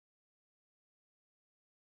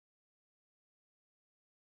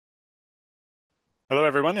Hello,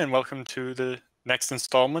 everyone, and welcome to the next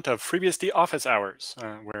installment of FreeBSD Office Hours,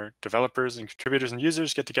 where developers and contributors and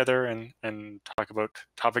users get together and talk about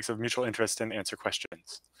topics of mutual interest and answer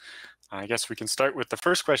questions. I guess we can start with the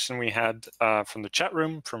first question we had from the chat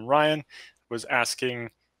room from Ryan, was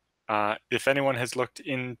asking if anyone has looked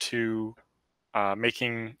into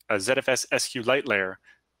making a ZFS SQLite layer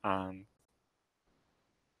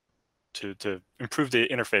to improve the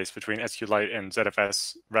interface between SQLite and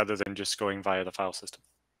ZFS rather than just going via the file system.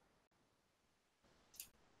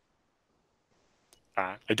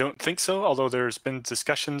 I don't think so, although there's been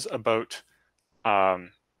discussions about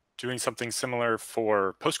doing something similar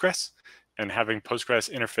for Postgres and having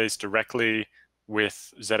Postgres interface directly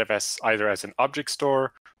with ZFS either as an object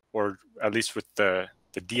store or at least with the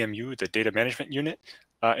DMU, the data management unit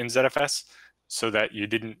in ZFS, so that you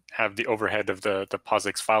didn't have the overhead of the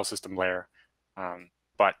POSIX file system layer.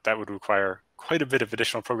 But that would require quite a bit of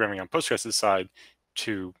additional programming on Postgres' side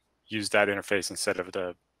to use that interface instead of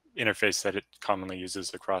the interface that it commonly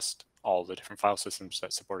uses across all the different file systems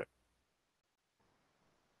that support it.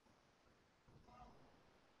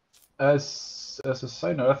 As a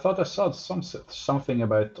side note, I thought I saw something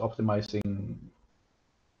about optimizing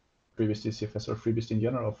FreeBSD CFS or FreeBSD in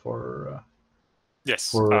general for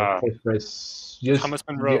Postgres just Thomas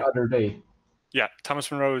Monroe, the other day. Yeah,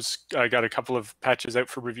 Thomas Monroe's got a couple of patches out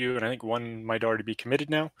for review, and I think one might already be committed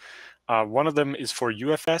now. One of them is for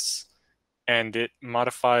UFS, and it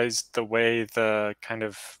modifies the way the kind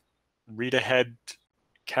of read-ahead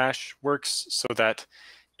cache works so that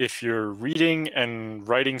if you're reading and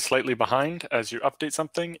writing slightly behind as you update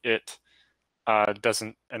something, it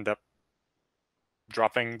doesn't end up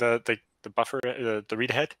dropping the buffer, the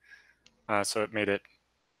read-ahead. So it made it,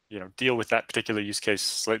 deal with that particular use case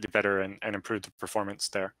slightly better and improve the performance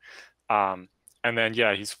there. And then,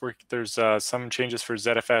 yeah, there's some changes for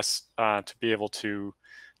ZFS to be able to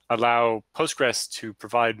allow Postgres to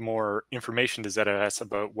provide more information to ZFS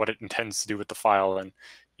about what it intends to do with the file, and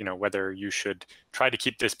whether you should try to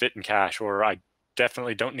keep this bit in cache, or I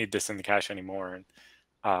definitely don't need this in the cache anymore, and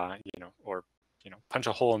or punch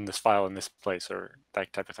a hole in this file in this place, or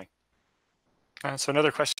that type of thing. So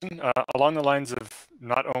another question along the lines of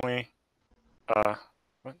not only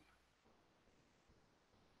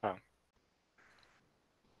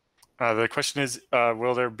the question is,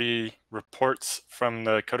 will there be reports from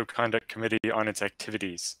the Code of Conduct Committee on its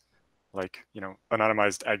activities, like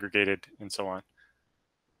anonymized, aggregated, and so on?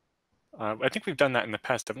 I think we've done that in the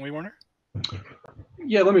past, haven't we, Warner?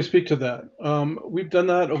 Yeah, let me speak to that. We've done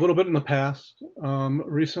that a little bit in the past.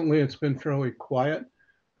 Recently, it's been fairly quiet.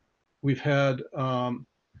 We've had, up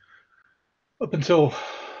until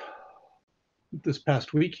this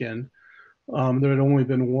past weekend, there had only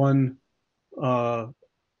been one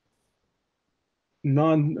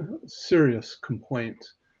non-serious complaint.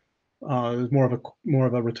 It was more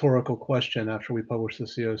of a rhetorical question after we published the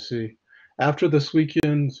COC. After this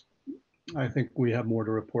weekend, I think we have more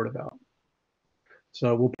to report about.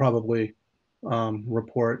 So we'll probably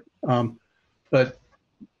report. But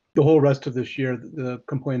the whole rest of this year, the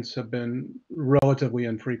complaints have been relatively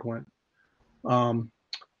infrequent. So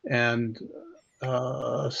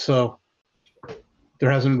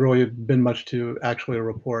there hasn't really been much to actually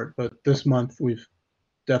report, but this month we've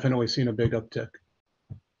definitely seen a big uptick.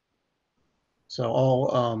 So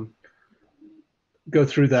I'll go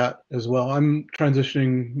through that as well. I'm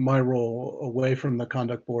transitioning my role away from the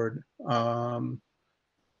conduct board for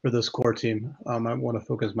this core team. I want to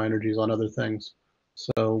focus my energies on other things.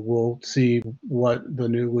 So we'll see what the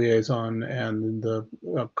new liaison and the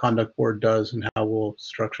conduct board does and how we'll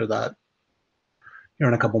structure that here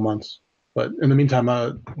in a couple months. But in the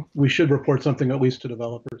meantime, we should report something at least to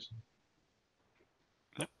developers.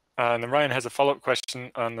 And then Ryan has a follow-up question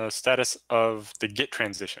on the status of the Git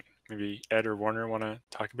transition. Maybe Ed or Warner want to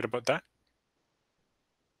talk a bit about that?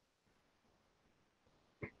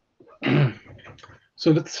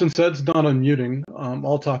 So since Ed's not unmuting,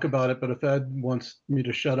 I'll talk about it, but if Ed wants me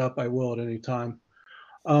to shut up, I will at any time.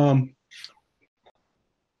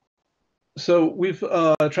 So we've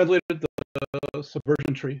translated the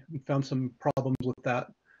subversion tree and found some problems with that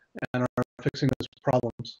and are fixing those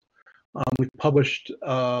problems. We've published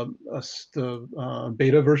the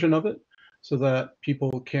beta version of it so that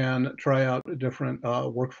people can try out different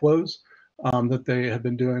workflows that they have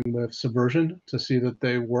been doing with subversion to see that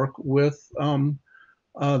they work with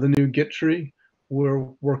the new Git tree. We're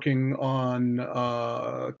working on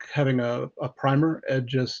having a primer. Ed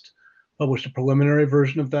just published a preliminary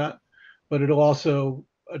version of that, but it'll also,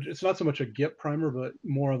 it's not so much a Git primer, but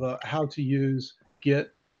more of a how to use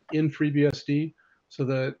Git in FreeBSD so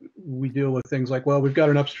that we deal with things like, well, we've got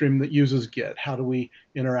an upstream that uses Git. How do we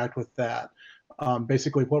interact with that?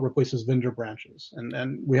 Basically, what replaces vendor branches?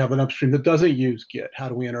 And we have an upstream that doesn't use Git. How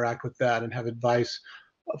do we interact with that and have advice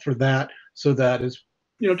for that, so that as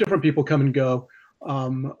different people come and go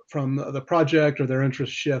from the project, or their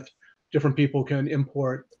interests shift, different people can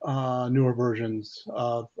import newer versions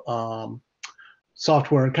of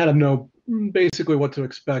software and kind of know basically what to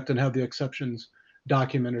expect and have the exceptions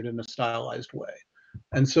documented in a stylized way.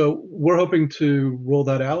 And so we're hoping to roll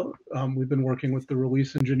that out. We've been working with the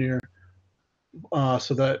release engineer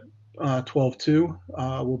so that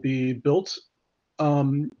 12.2 will be built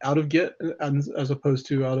out of Git as opposed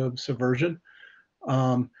to out of Subversion.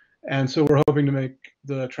 And so we're hoping to make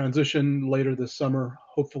the transition later this summer,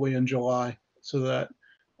 hopefully in July, so that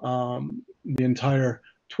the entire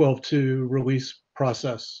 12.2 release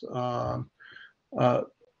process,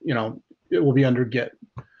 it will be under Git.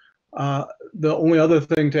 The only other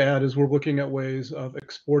thing to add is we're looking at ways of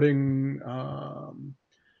exporting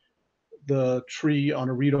the tree on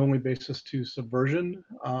a read-only basis to Subversion.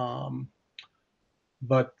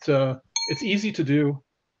 But it's easy to do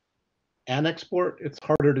an export. It's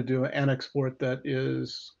harder to do an export that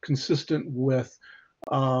is consistent with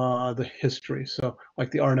the history. So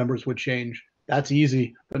like the R numbers would change. That's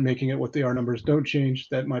easy, but making it what the R numbers don't change,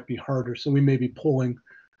 that might be harder. So we may be pulling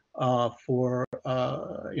for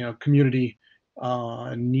community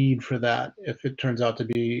need for that if it turns out to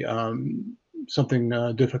be something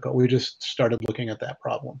difficult. We just started looking at that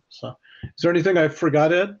problem. So is there anything I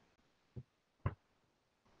forgot, Ed?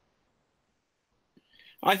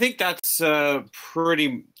 I think that's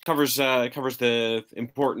pretty covers the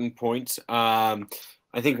important points.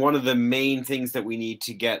 I think one of the main things that we need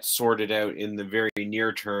to get sorted out in the very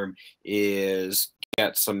near term is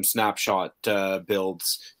get some snapshot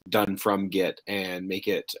builds done from Git and make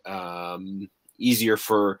it easier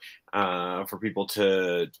for people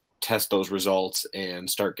to test those results and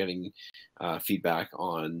start getting feedback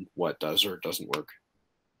on what does or doesn't work.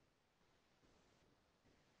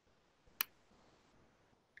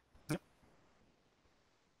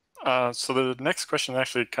 So the next question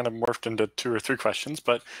actually kind of morphed into 2 or 3 questions,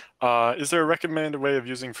 but is there a recommended way of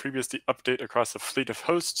using FreeBSD Update across a fleet of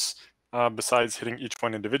hosts besides hitting each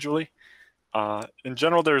one individually? In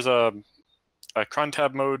general, there's a cron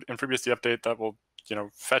tab mode in FreeBSD Update that will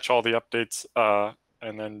fetch all the updates,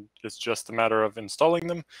 and then it's just a matter of installing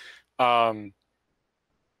them.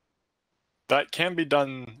 That can be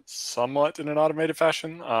done somewhat in an automated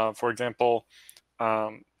fashion. For example,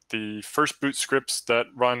 the first boot scripts that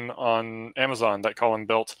run on Amazon that Colin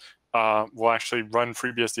built will actually run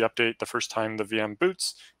FreeBSD Update the first time the VM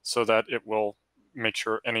boots, so that it will make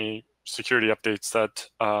sure any security updates that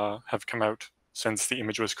have come out since the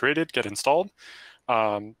image was created get installed.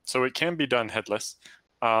 So it can be done headless.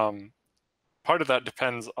 Part of that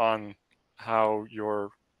depends on how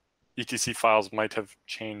your etc files might have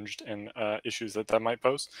changed and issues that might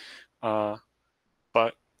pose. But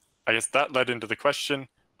I guess that led into the question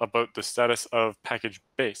about the status of package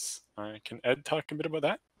base. Can Ed talk a bit about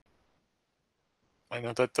that? I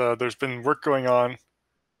know that there's been work going on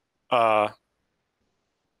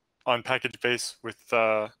package base with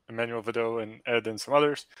Emmanuel Vidot and Ed and some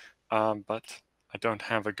others, but I don't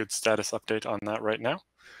have a good status update on that right now.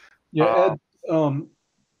 Yeah,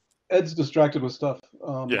 Ed's distracted with stuff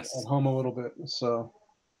yes. at home a little bit, so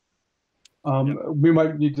we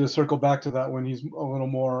might need to circle back to that when he's a little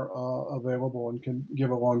more available and can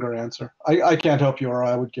give a longer answer. I can't help you, or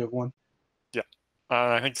I would give one. Yeah,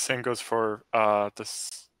 I think the same goes for the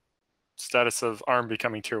status of ARM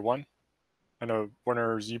becoming Tier 1. I know,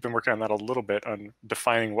 Werner, you've been working on that a little bit on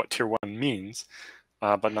defining what Tier 1 means,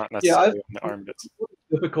 but not necessarily on the ARM bits.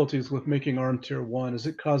 Difficulties with making ARM Tier 1 is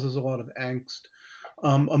it causes a lot of angst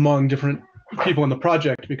among different people in the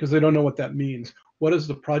project because they don't know what that means. What is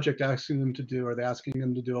the project asking them to do? Are they asking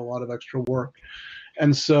them to do a lot of extra work?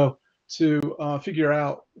 And so to figure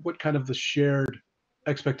out what kind of the shared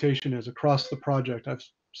expectation is across the project, I've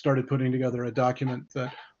started putting together a document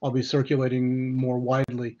that I'll be circulating more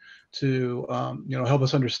widely to help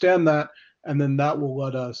us understand that, and then that will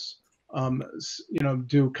let us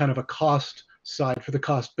do kind of a cost side for the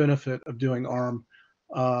cost benefit of doing ARM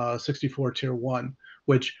 64 Tier 1,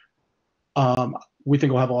 which we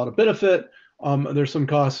think will have a lot of benefit. There's some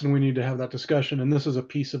costs, and we need to have that discussion. And this is a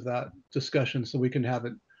piece of that discussion, so we can have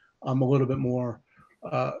it a little bit more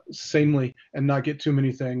sanely and not get too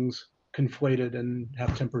many things conflated and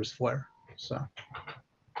have tempers flare. So.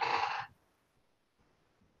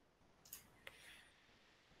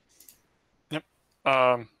 Yep.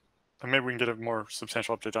 maybe we can get a more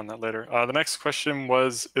substantial update on that later. The next question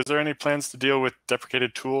was, is there any plans to deal with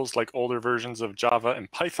deprecated tools like older versions of Java and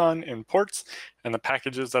Python in ports and the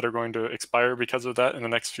packages that are going to expire because of that in the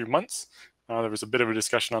next few months? There was a bit of a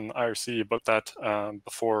discussion on the IRC about that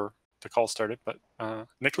before the call started, but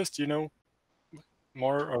Nicholas, do you know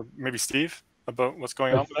more, or maybe Steve, about what's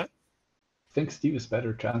going on with that? I think Steve is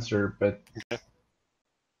better to answer, but okay.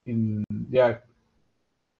 Yeah.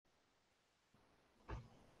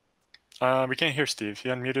 We can't hear Steve. He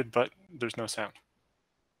unmuted, but there's no sound.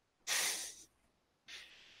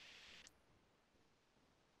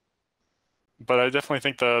 But I definitely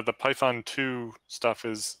think the Python 2 stuff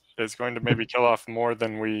is going to maybe kill off more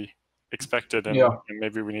than we expected, and, Yeah. and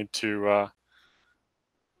maybe we need to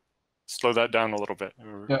slow that down a little bit.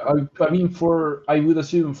 Yeah, I mean, I would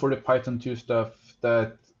assume for the Python 2 stuff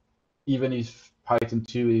that even if Python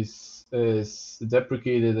 2 is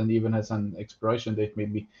deprecated and even has an expiration date,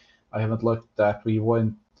 maybe I haven't looked that we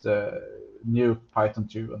won't new Python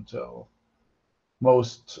 2 until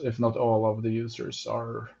most, if not all, of the users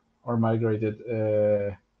are migrated.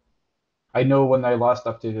 I know when I last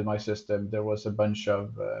updated my system, there was a bunch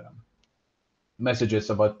of messages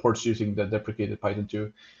about ports using the deprecated Python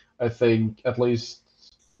 2. I think at least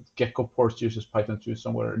Gecko ports uses Python 2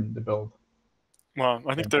 somewhere in the build. Well,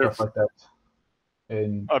 I think stuff like that.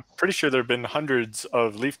 And I'm pretty sure there have been hundreds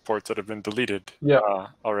of Leaf ports that have been deleted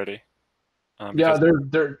already. Yeah,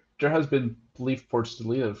 there has been Leaf ports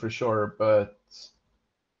deleted for sure, but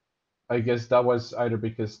I guess that was either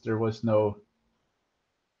because there was no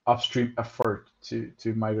upstream effort to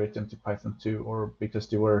migrate them to Python 2, or because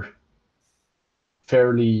they were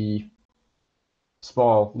fairly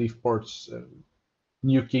small Leaf ports.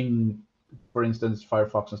 Nuking, for instance,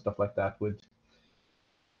 Firefox and stuff like that would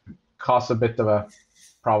cause a bit of a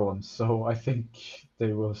problem. So I think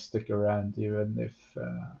they will stick around even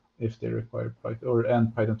if they require Python,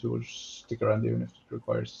 and Python 2 will stick around even if it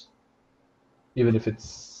requires, even if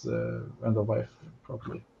it's end of life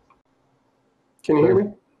probably. Can you hear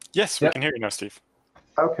me? Yes, we can hear you now, Steve.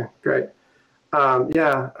 Okay, great.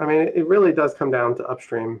 Yeah, I mean, it really does come down to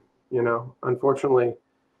upstream. You know, unfortunately,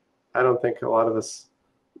 I don't think a lot of us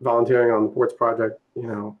volunteering on the ports project, you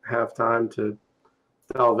know, have time to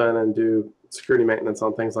delve in and do security maintenance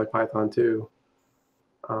on things like Python 2.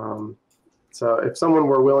 So if someone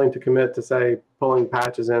were willing to commit to, say, pulling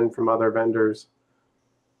patches in from other vendors,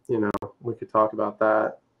 you know, we could talk about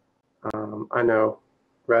that. I know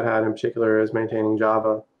Red Hat in particular is maintaining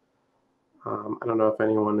Java. I don't know if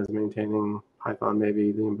anyone is maintaining Python.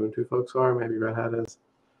 Maybe the Ubuntu folks are. Maybe Red Hat is.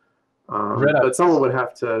 But someone would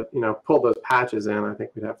have to, you know, pull those patches in. I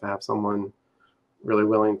think we'd have to have someone really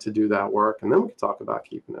willing to do that work, and then we could talk about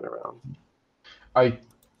keeping it around.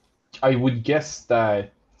 I would guess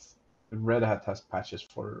that Red Hat has patches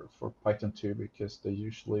for Python 2 because they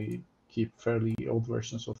usually keep fairly old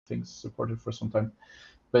versions of things supported for some time.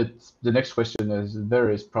 But the next question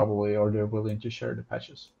is, probably, are they willing to share the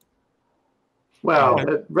patches? Well,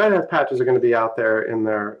 Red Hat patches are going to be out there in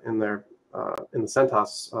the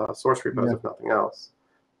CentOS source repos, if nothing else.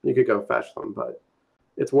 You could go fetch them, but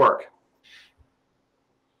it's work.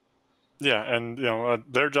 Yeah, and you know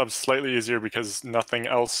their job's slightly easier because nothing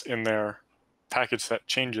else in their package set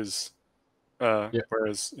changes.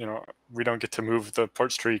 Whereas you know we don't get to move the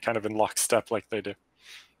ports tree kind of in lockstep like they do.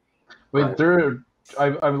 Wait,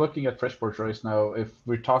 I'm looking at FreshPorts right now. If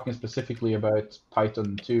we're talking specifically about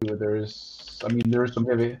Python 2, there's some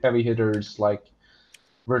heavy hitters like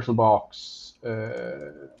VirtualBox,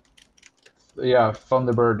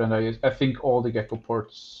 Thunderbird, and I think all the Gecko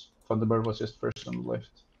ports. Thunderbird was just first on the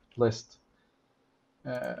list,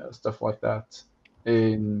 stuff like that.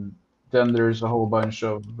 And then there's a whole bunch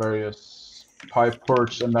of various pipe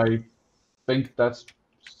ports, and I think that's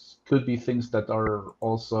could be things that are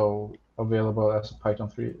also available as a Python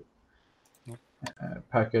 3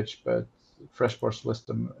 package, but FreshPorts list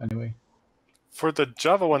them anyway. For the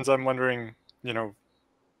Java ones, I'm wondering, you know,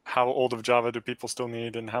 how old of Java do people still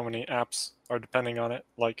need, and how many apps are depending on it?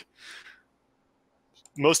 Like,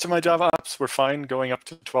 most of my Java apps were fine going up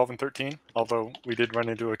to 12 and 13, although we did run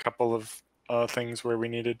into a couple of things where we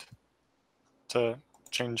needed to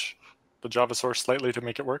change the Java source slightly to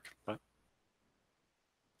make it work. But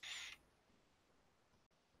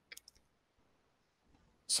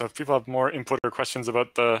so if people have more input or questions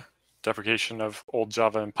about the deprecation of old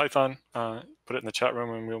Java and Python, put it in the chat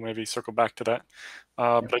room and we'll maybe circle back to that.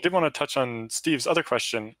 But I did want to touch on Steve's other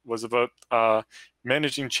question, was about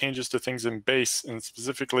managing changes to things in base, and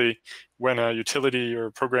specifically when a utility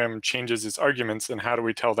or program changes its arguments, and how do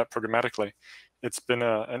we tell that programmatically? it's been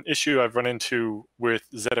an issue I've run into with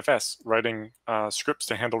ZFS, writing scripts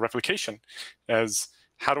to handle replication, as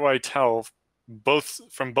how do I tell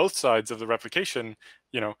from both sides of the replication,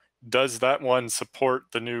 does that one support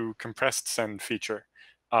the new compressed send feature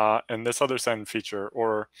and this other send feature?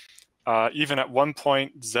 Or even at one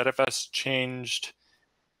point, ZFS changed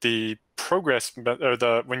the progress,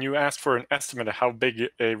 or when you asked for an estimate of how big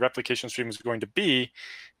a replication stream is going to be,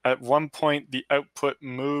 at one point the output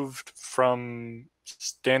moved from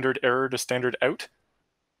standard error to standard out.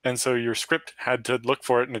 And so your script had to look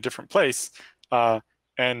for it in a different place.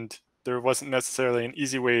 And there wasn't necessarily an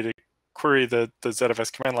easy way to query the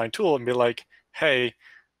ZFS command line tool and be like, hey,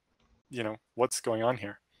 what's going on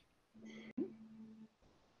here?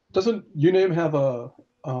 Doesn't Uname have a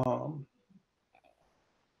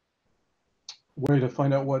way to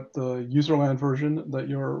find out what the userland version that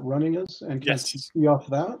you're running is, and can Yes. see off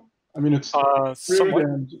that? I mean, it's somewhat.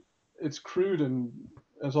 crude and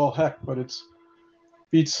as all heck, but it's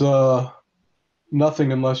beats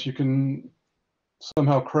nothing unless you can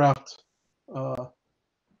somehow craft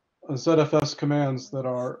ZFS commands that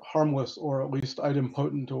are harmless or at least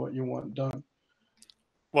idempotent to what you want done.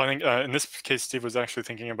 Well, I think in this case, Steve was actually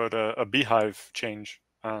thinking about a beehive change,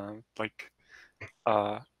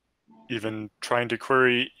 even trying to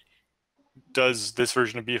query, does this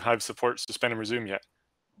version of beehive support suspend and resume yet?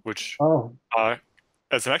 Which,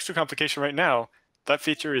 as an extra complication right now, that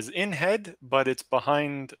feature is in head, but it's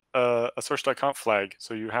behind a source.conf flag,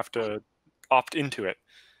 so you have to opt into it.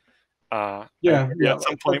 At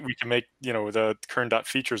some point we can make the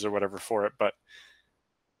kern.features or whatever for it, but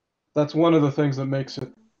that's one of the things that makes it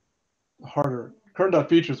harder.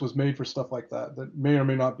 Kern.features was made for stuff like that may or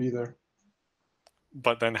may not be there.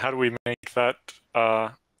 But then how do we make that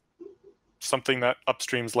something that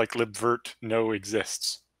upstreams like libvirt know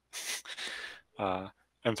exists?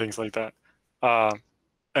 And things like that.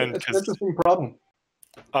 And it's an interesting problem.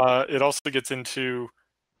 It also gets into,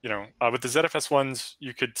 with the ZFS ones,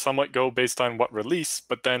 you could somewhat go based on what release,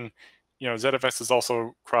 but then, ZFS is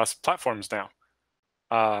also cross platforms now.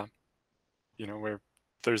 Where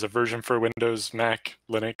there's a version for Windows, Mac,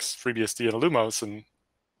 Linux, FreeBSD, and Illumos, and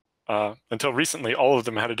until recently, all of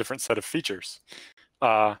them had a different set of features.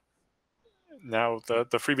 Now the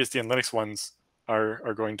FreeBSD and Linux ones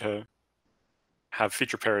are going to have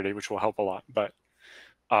feature parity, which will help a lot. But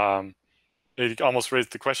it almost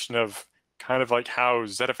raised the question of kind of like how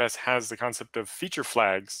ZFS has the concept of feature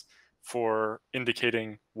flags for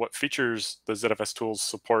indicating what features the ZFS tools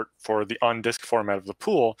support for the on-disk format of the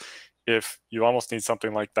pool, if you almost need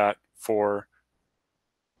something like that for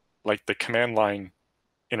like the command line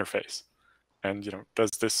interface. And does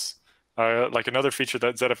this like another feature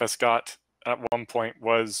that ZFS got at one point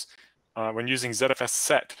was when using ZFS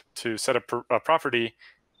set to set a property,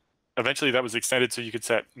 eventually that was extended so you could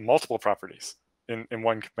set multiple properties in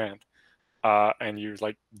one command. And you're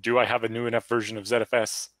like, do I have a new enough version of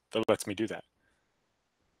ZFS that lets me do that?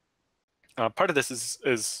 Part of this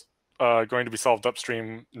is going to be solved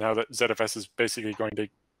upstream now that ZFS is basically going to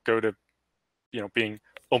go to being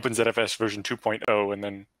OpenZFS version 2.0, and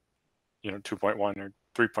then 2.1 or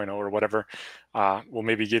 3.0 or whatever will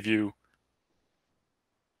maybe give you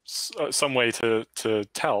some way to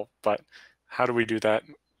tell. But how do we do that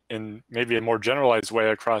in maybe a more generalized way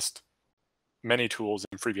across many tools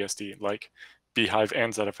in FreeBSD, like Beehive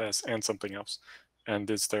and ZFS and something else? And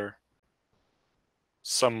is there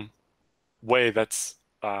some way that's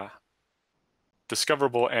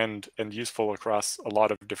discoverable and useful across a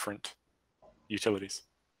lot of different utilities?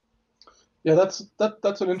 Yeah,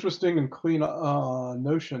 that's an interesting and clean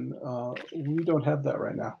notion. We don't have that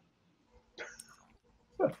right now.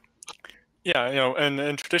 Yeah,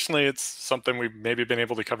 and traditionally it's something we've maybe been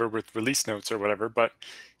able to cover with release notes or whatever, but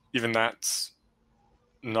even that's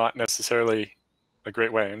not necessarily a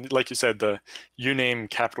great way. And like you said, the uname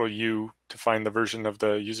capital U to find the version of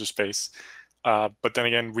the user space. But then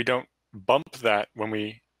again, we don't bump that when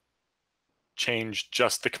we change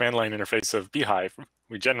just the command line interface of Beehive.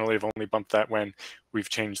 We generally have only bumped that when we've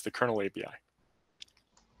changed the kernel ABI.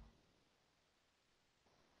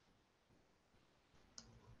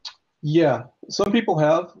 Yeah, some people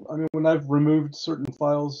have. I mean, when I've removed certain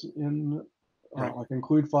files in, Right. like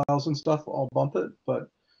include files and stuff, I'll bump it, but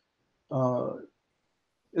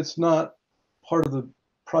it's not part of the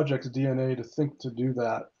project's DNA to think to do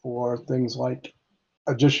that for things like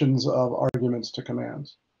additions of arguments to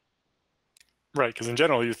commands. Right, because in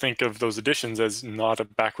general, you think of those additions as not a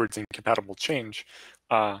backwards incompatible change,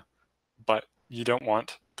 but you don't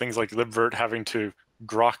want things like libvirt having to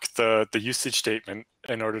grok the usage statement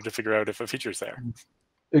in order to figure out if a feature's there.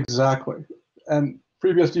 Exactly. And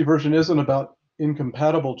FreeBSD version isn't about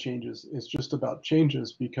incompatible changes. It's just about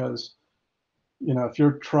changes because, if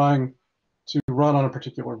you're trying to run on a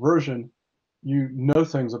particular version, you know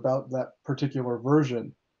things about that particular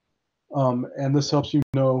version. And this helps you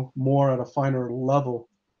know more at a finer level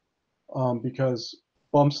because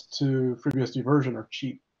bumps to FreeBSD version are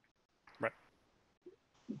cheap. Right.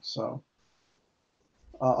 So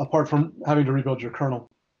apart from having to rebuild your kernel,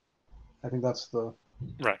 I think that's the...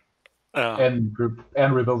 Right. And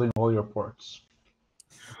rebuilding all your ports.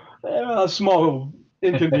 A small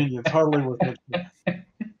inconvenience, hardly worth it.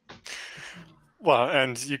 Well,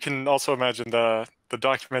 and you can also imagine the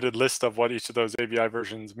documented list of what each of those ABI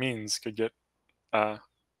versions means could get quite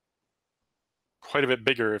a bit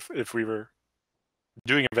bigger if we were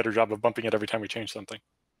doing a better job of bumping it every time we change something.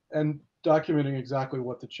 And documenting exactly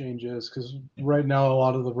what the change is, because right now a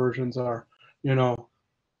lot of the versions are,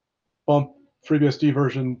 bump FreeBSD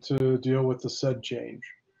version to deal with the said change.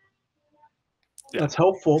 Yeah. That's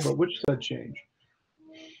helpful, but which said change?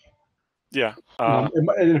 Yeah.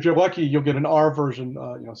 And if you're lucky, you'll get an R version,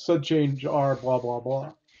 said change R, blah, blah,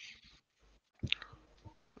 blah.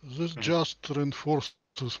 This just reinforces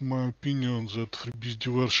my opinion that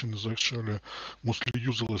FreeBSD version is actually mostly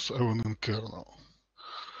useless even in kernel.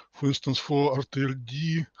 For instance, for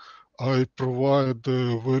RTLD, I provide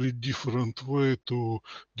a very different way to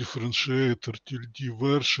differentiate RTLD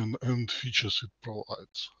version and features it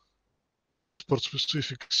provides. For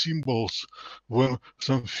specific symbols, when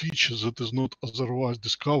some feature that is not otherwise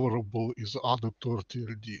discoverable is added to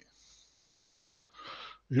RTLD.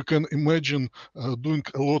 You can imagine doing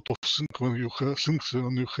a lot of things when you have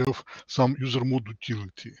some user mode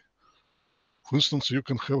utility. For instance, you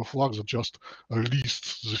can have a flag that just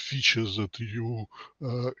lists the features that you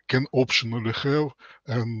can optionally have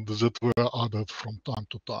and that were added from time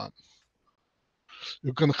to time.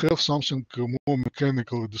 You can have something more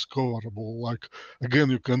mechanically discoverable, like, again,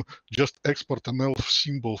 you can just export an ELF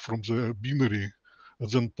symbol from the binary and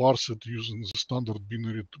then parse it using the standard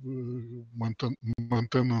binary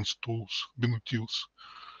maintenance tools, binutils.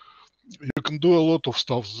 You can do a lot of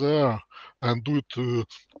stuff there and do it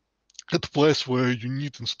at a place where you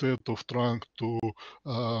need, instead of trying to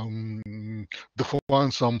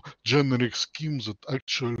define some generic scheme that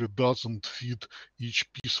actually doesn't fit each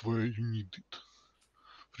piece where you need it.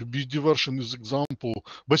 FreeBSD version is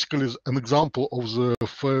basically an example of the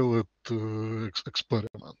failed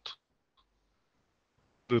experiment.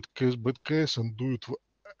 That case by case and do it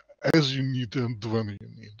as you need and when you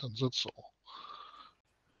need, and that's all.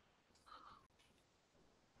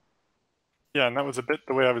 Yeah, and that was a bit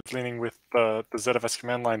the way I was leaning with the ZFS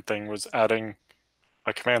command line thing, was adding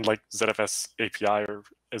a command like ZFS API or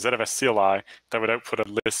a ZFS CLI that would output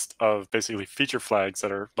a list of basically feature flags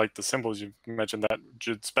that are like the symbols you mentioned that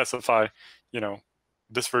should specify,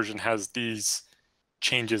 this version has these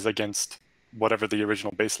changes against whatever the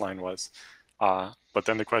original baseline was. But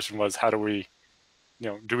then the question was, how do we,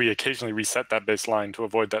 do we occasionally reset that baseline to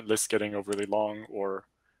avoid that list getting overly long, or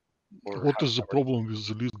what is the problem with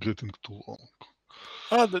the list getting too long?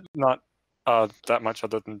 Not that much,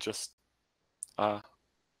 other than just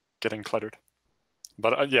getting cluttered.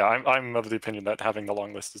 But yeah, I'm of the opinion that having the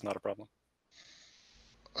long list is not a problem.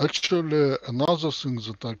 Actually, another thing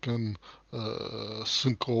that I can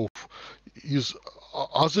think of is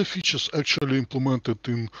other features actually implemented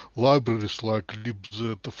in libraries like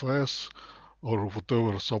libzfs or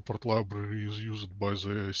whatever support library is used by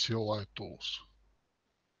the CLI tools.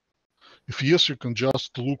 If yes, you can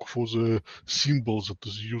just look for the symbol that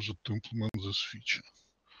is used to implement this feature.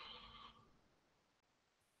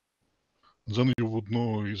 Then you would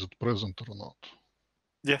know is it present or not.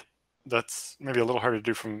 Yeah, that's maybe a little harder to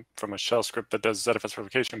do from a shell script that does ZFS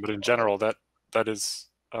verification, but in general, that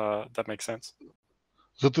makes sense.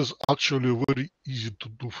 That is actually very easy to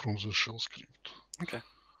do from the shell script. Okay.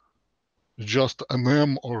 Just an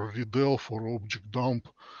M or readelf or object dump,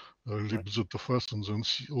 Right. libzfs, and then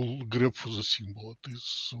grep for the symbol. It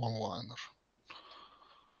is one-liner.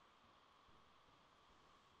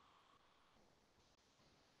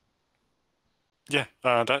 Yeah,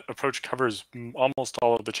 that approach covers almost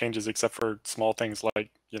all of the changes except for small things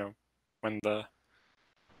like, when the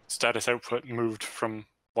status output moved from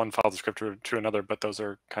one file descriptor to another, but those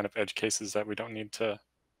are kind of edge cases that we don't need to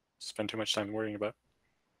spend too much time worrying about.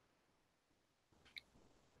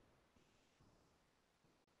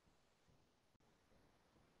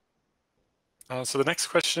 So the next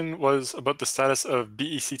question was about the status of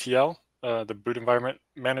BECTL, the boot environment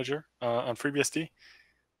manager on FreeBSD.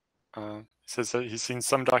 He says that he's seen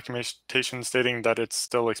some documentation stating that it's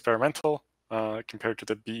still experimental compared to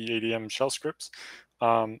the BEADM shell scripts.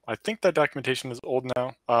 I think that documentation is old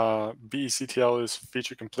now. BECTL is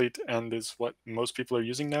feature complete and is what most people are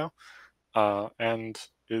using now, and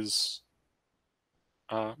is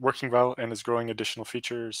working well and is growing additional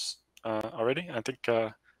features already. I think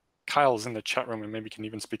Kyle's in the chat room and maybe can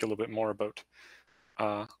even speak a little bit more about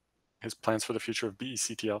his plans for the future of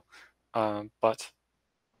BECTL. But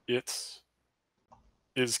it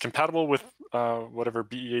is compatible with whatever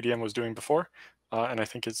BEADM was doing before, and I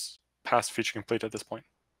think is past feature complete at this point.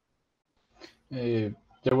 There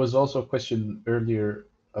was also a question earlier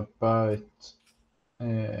about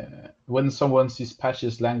when someone sees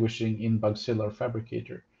patches languishing in Bugzilla or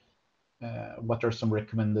Fabricator, what are some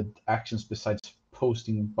recommended actions besides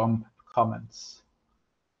posting bump comments?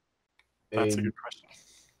 That's a good question.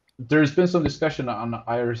 There's been some discussion on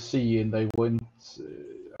IRC, and I won't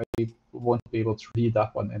be able to read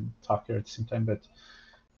that one and talk here at the same time. But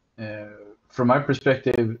from my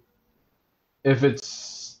perspective, if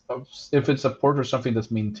it's a port or something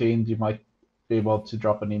that's maintained, you might be able to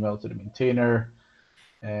drop an email to the maintainer.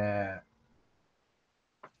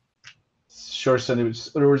 Sure, send it.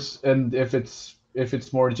 And if it's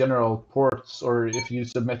more general ports, or if you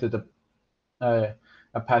submitted a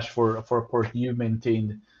patch for a port you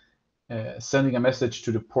maintained, sending a message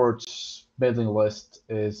to the port's mailing list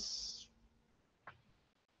is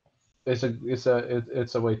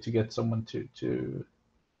a way to get someone to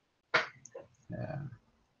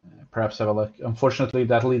perhaps have a look. Unfortunately,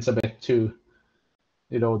 that leads a bit to,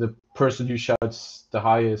 the person who shouts the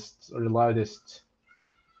highest or the loudest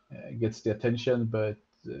gets the attention, but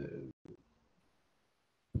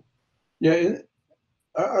yeah.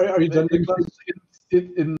 Are you done?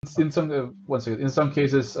 In some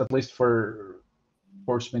cases, at least for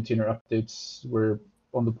ports maintainer updates, we're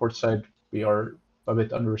on the port side, we are a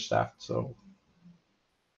bit understaffed. So,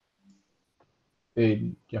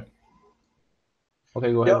 yeah.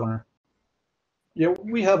 Okay, go ahead, Warner. Yeah,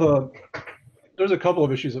 there's a couple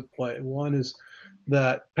of issues at play. One is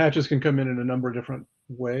that patches can come in a number of different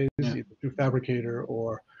ways, either through Fabricator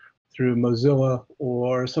or through Mozilla,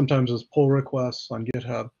 or sometimes as pull requests on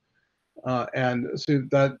GitHub. And so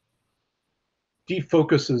that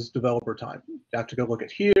defocuses developer time. You have to go look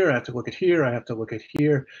at here, I have to look at here, I have to look at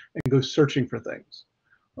here, and go searching for things.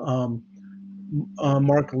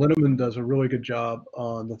 Mark Linneman does a really good job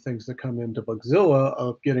on the things that come into Bugzilla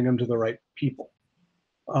of getting them to the right people.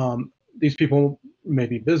 These people may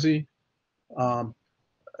be busy,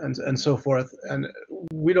 and so forth. And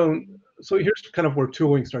we don't, so here's kind of where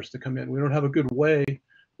tooling starts to come in. We don't have a good way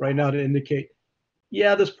right now to indicate,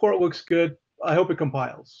 yeah, this port looks good, I hope it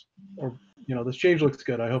compiles. Or, this change looks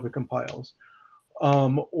good, I hope it compiles.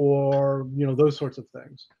 Or, those sorts of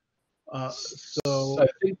things. So I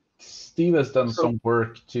think Steve has done some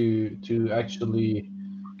work to actually,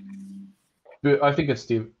 I think it's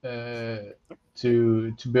Steve,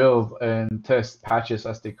 to build and test patches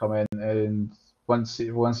as they come in, and once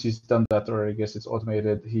he's done that, or I guess it's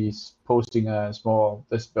automated, he's posting a small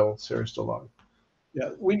this build series to log. Yeah,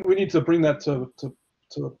 we need to bring that to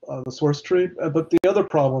the source tree. But the other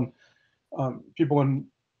problem, people in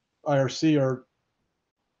IRC are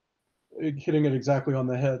hitting it exactly on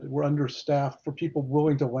the head. We're understaffed for people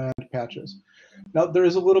willing to land patches. Now, there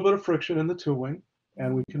is a little bit of friction in the tooling,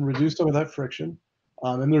 and we can reduce some of that friction.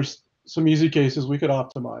 And there's some easy cases we could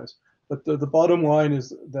optimize. But the bottom line is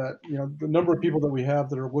that the number of people that we have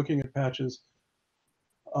that are looking at patches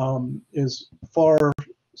is far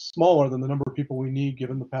smaller than the number of people we need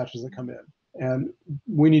given the patches that come in. And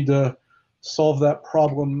we need to solve that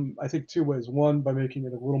problem, I think, two ways. One, by making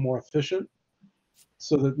it a little more efficient,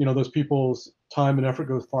 so that those people's time and effort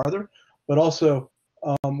goes farther. But also,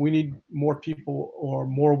 we need more people or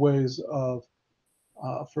more ways of,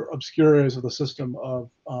 for obscure areas of the system,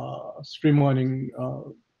 of streamlining,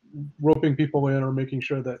 roping people in, or making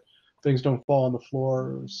sure that things don't fall on the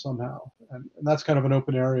floor somehow. And that's kind of an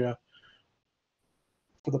open area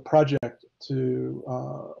for the project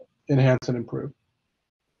to enhance and improve.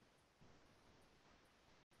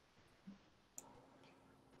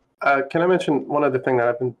 Can I mention one other thing that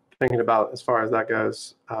I've been thinking about as far as that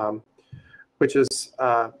goes, which is,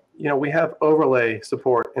 we have overlay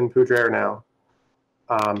support in Poudre now,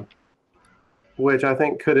 which I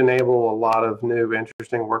think could enable a lot of new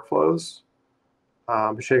interesting workflows,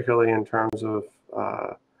 particularly in terms of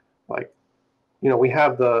we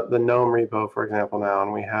have the GNOME repo, for example, now,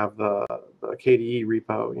 and we have the KDE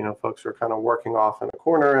repo. Folks are kind of working off in a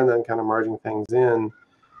corner and then kind of merging things in.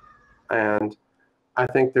 And I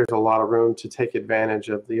think there's a lot of room to take advantage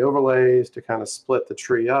of the overlays to kind of split the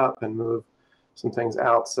tree up and move some things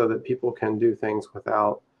out so that people can do things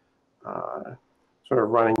without sort of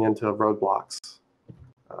running into roadblocks.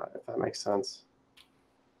 if that makes sense.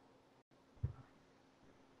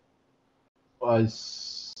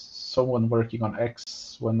 As someone working on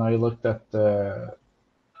X, when I looked at the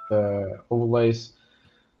overlays,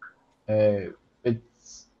 it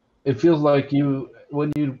feels like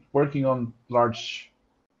when you're working on large,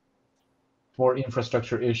 more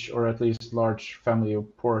infrastructure-ish, or at least large family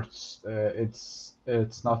of ports, it's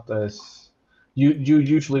not as you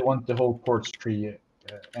usually want the whole ports tree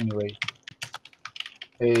anyway.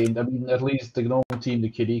 And I mean, at least the GNOME team, the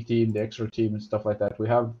KDE team, the Xor team, and stuff like that, we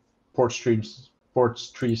have ports trees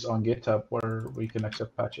on GitHub where we can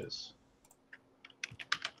accept patches.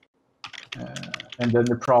 And then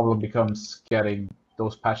the problem becomes getting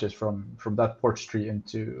those patches from that ports tree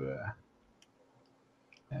into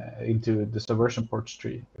the Subversion ports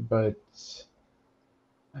tree. But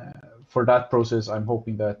for that process, I'm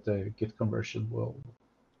hoping that the Git conversion will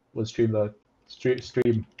streamline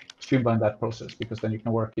that process, because then you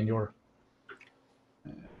can work in your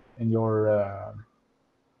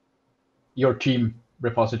team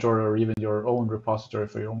repository, or even your own repository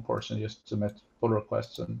for your own ports, and just submit pull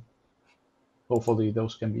requests, and hopefully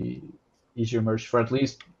those can be easier merged for at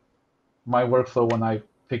least my workflow. When I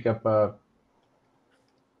pick up a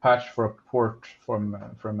patch for a port from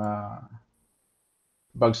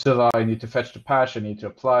Bugzilla, I need to fetch the patch, I need to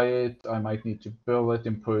apply it, I might need to build it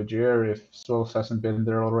in PyGR if Swills hasn't been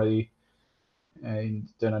there already, and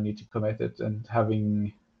then I need to commit it. And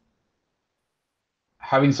having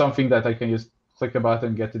something that I can just click a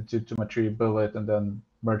button, get it to my tree, build it, and then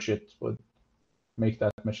merge it would make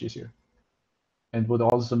that much easier, and would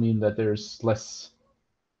also mean that there's less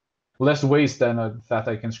ways than that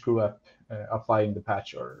I can screw up applying the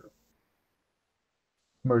patch or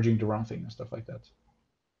merging the wrong thing and stuff like that.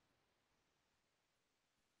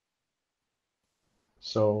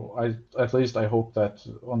 So at least I hope that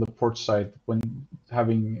on the port side, when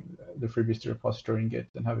having the FreeBSD repository in Git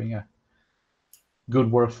and having a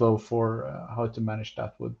good workflow for how to manage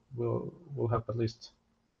that will help at least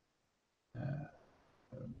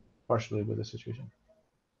partially with the situation.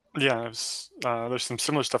 Yeah, there's some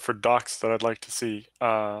similar stuff for docs that I'd like to see,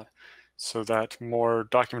 so that more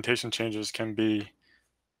documentation changes can be.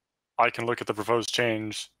 I can look at the proposed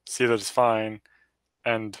change, see that it's fine,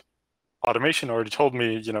 and automation already told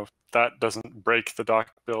me, that doesn't break the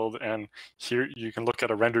doc build, and here you can look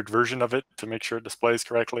at a rendered version of it to make sure it displays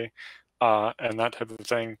correctly, and that type of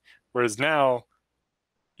thing. Whereas now,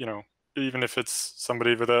 even if it's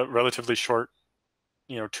somebody with a relatively short,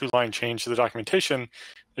 2-line change to the documentation,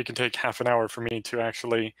 it can take half an hour for me to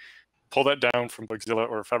actually pull that down from Bugzilla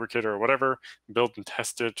or Fabricator or whatever, build and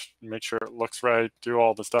test it, make sure it looks right, do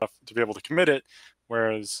all the stuff to be able to commit it.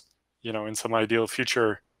 Whereas, in some ideal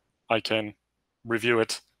future, I can review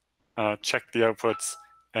it, check the outputs,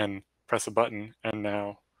 and press a button, and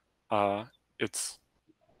now it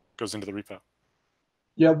goes into the repo.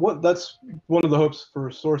 Yeah, that's one of the hopes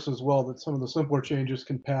for Source as well, that some of the simpler changes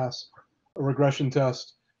can pass a regression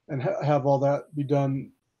test and have all that be done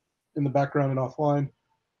in the background and offline. I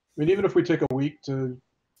mean, even if we take a week to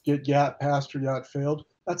get YAT passed or YAT failed,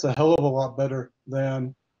 that's a hell of a lot better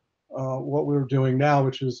than what we're doing now,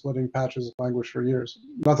 which is letting patches languish for years.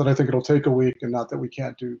 Not that I think it'll take a week, and not that we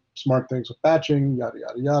can't do smart things with batching, yada,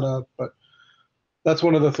 yada, yada, but that's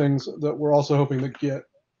one of the things that we're also hoping that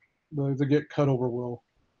the Git cutover will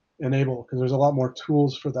enable, because there's a lot more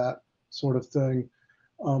tools for that sort of thing.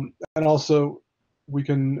 And also, we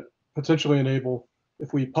can potentially enable,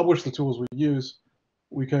 if we publish the tools we use,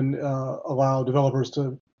 we can allow developers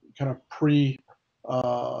to kind of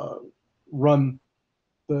run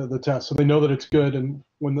the test, so they know that it's good, and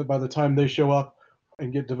by the time they show up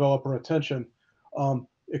and get developer attention,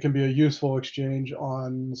 it can be a useful exchange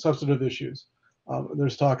on substantive issues.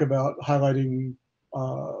 There's talk about highlighting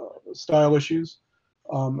style issues,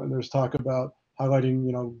 and there's talk about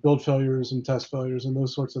highlighting build failures and test failures and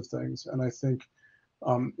those sorts of things. And I think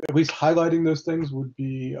at least highlighting those things would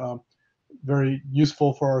be very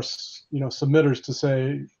useful for our submitters to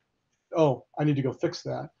say, oh, I need to go fix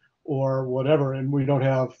that, or whatever, and we don't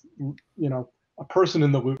have a person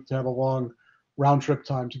in the loop to have a long round trip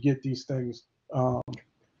time to get these things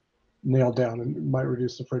nailed down, and it might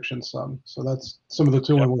reduce the friction some. So that's some of the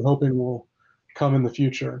tooling we're hoping will come in the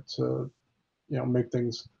future to make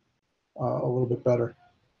things a little bit better.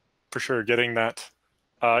 For sure, getting that,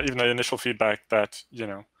 even the initial feedback that,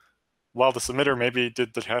 while the submitter maybe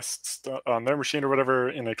did the tests on their machine or whatever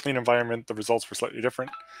in a clean environment, the results were slightly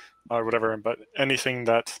different or whatever. But anything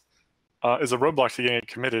that is a roadblock to getting it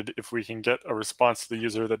committed, if we can get a response to the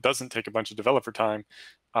user that doesn't take a bunch of developer time,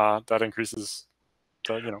 that increases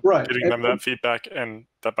the, right. getting them that feedback, and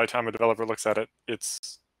that by the time a developer looks at it,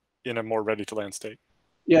 it's in a more ready-to-land state.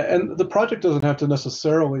 Yeah, and the project doesn't have to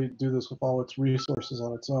necessarily do this with all its resources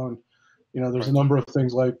on its own. There's a number of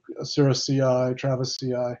things like Cirrus CI, Travis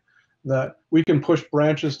CI, that we can push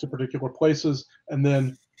branches to particular places, and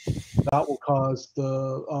then that will cause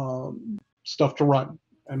the stuff to run.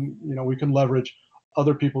 And we can leverage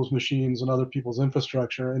other people's machines and other people's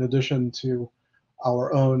infrastructure in addition to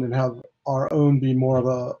our own, and have our own be more of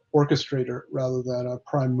a orchestrator rather than a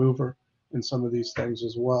prime mover in some of these things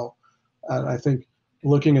as well. And I think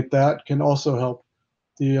looking at that can also help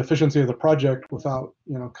the efficiency of the project without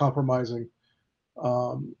compromising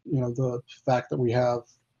the fact that we have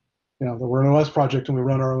that we're an OS project and we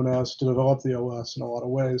run our own OS to develop the OS in a lot of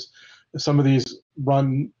ways. If some of these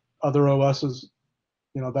run other OSs,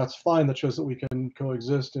 that's fine. That shows that we can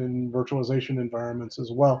coexist in virtualization environments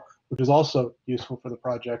as well, which is also useful for the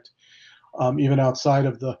project, even outside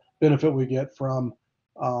of the benefit we get from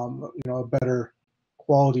a better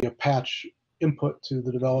quality of patch input to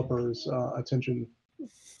the developer's attention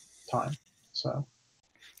time. So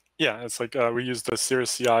yeah, it's like we use the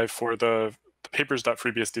Cirrus CI for the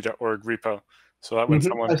papers.freebsd.org repo, so that when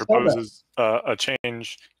someone proposes a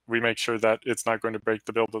change, we make sure that it's not going to break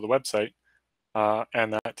the build of the website,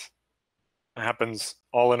 and that happens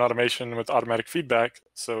all in automation with automatic feedback.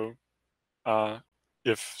 So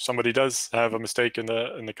if somebody does have a mistake in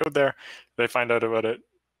the code there, they find out about it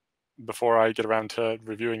before I get around to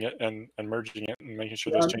reviewing it and merging it and making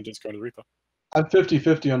sure those changes go into the repo. I'm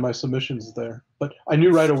 50-50 on my submissions there, but I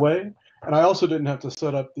knew right away, and I also didn't have to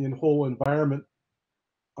set up the whole environment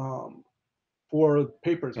for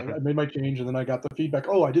papers. I made my change, and then I got the feedback,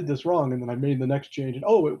 oh, I did this wrong, and then I made the next change, and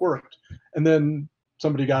oh, it worked. And then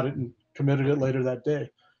somebody got it and committed it later that day,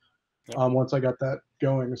 once I got that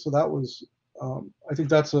going. So that was, I think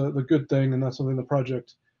that's the good thing, and that's something the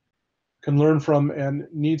project can learn from and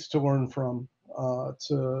needs to learn from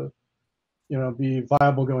to be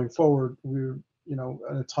viable going forward. We're in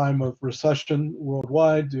a time of recession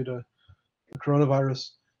worldwide due to the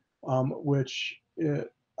coronavirus, which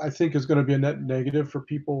I think is going to be a net negative for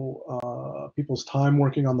people's time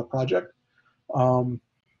working on the project.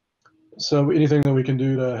 So anything that we can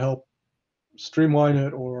do to help streamline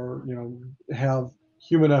it or have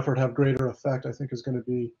human effort have greater effect, I think is going to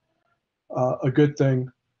be a good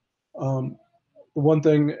thing. The one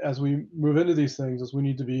thing as we move into these things is we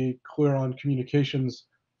need to be clear on communications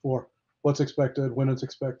for what's expected, when it's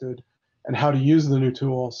expected, and how to use the new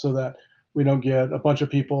tool, so that we don't get a bunch of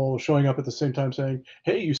people showing up at the same time saying,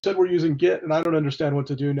 hey, you said we're using Git and I don't understand what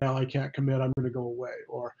to do now. I can't commit. I'm going to go away.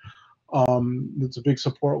 Or it's a big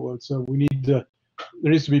support load. So there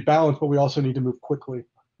needs to be balance, but we also need to move quickly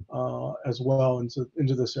as well into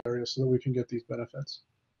this area so that we can get these benefits.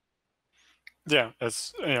 Yeah,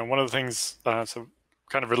 as one of the things, so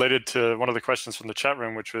kind of related to one of the questions from the chat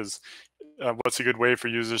room, which was, what's a good way for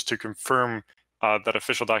users to confirm that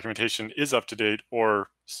official documentation is up to date or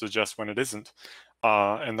suggest when it isn't?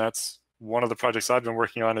 And that's one of the projects I've been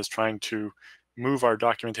working on, is trying to move our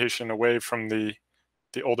documentation away from the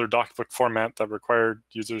older docbook format that required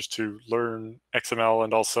users to learn XML,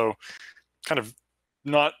 and also kind of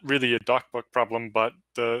not really a docbook problem, but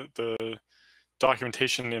the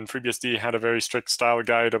documentation in FreeBSD had a very strict style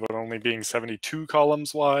guide about only being 72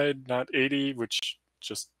 columns wide, not 80, which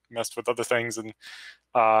just messed with other things, and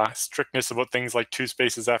strictness about things like 2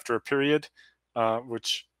 spaces after a period,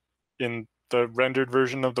 which in the rendered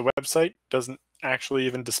version of the website doesn't actually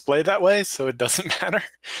even display that way, so it doesn't matter.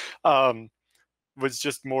 Was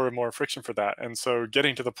just more and more friction for that. And so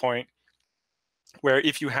getting to the point where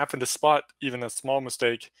if you happen to spot even a small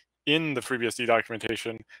mistake in the FreeBSD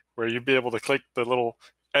documentation, where you'd be able to click the little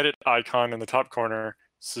edit icon in the top corner,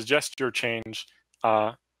 suggest your change,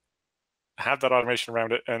 have that automation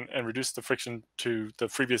around it, and reduce the friction to the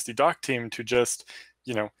FreeBSD doc team to just,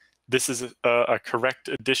 this is a correct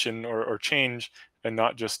addition or change, and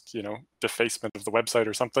not just, defacement of the website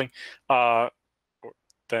or something,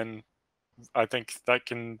 then I think that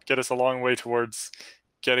can get us a long way towards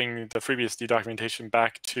getting the FreeBSD documentation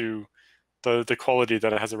back to the quality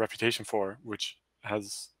that it has a reputation for, which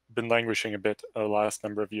has been languishing a bit the last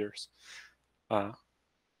number of years.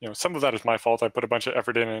 Some of that is my fault. I put a bunch of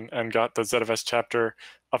effort in and got the ZFS chapter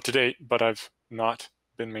up to date, but I've not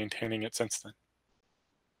been maintaining it since then.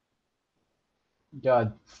 Yeah,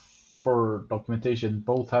 for documentation,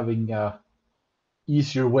 both having a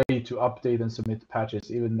easier way to update and submit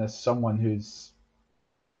patches, even as someone who's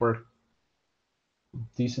worked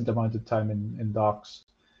decent amount of time in docs,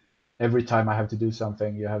 every time I have to do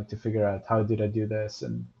something, you have to figure out how did I do this,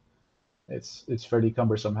 and it's fairly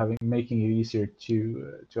cumbersome. Making it easier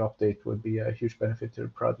to update would be a huge benefit to the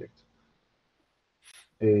project.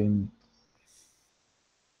 And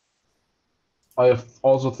I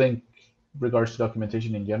also think, regards to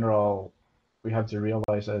documentation in general, we have to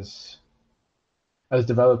realize as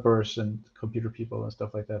developers and computer people and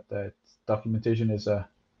stuff like that, that documentation is a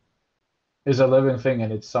living thing,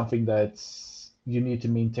 and it's something that you need to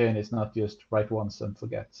maintain. It's not just write once and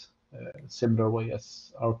forget. Similar way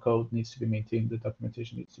as our code needs to be maintained, the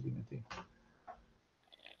documentation needs to be maintained.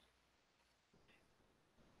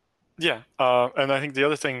 Yeah, and I think the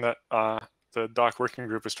other thing that the doc working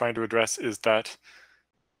group is trying to address is that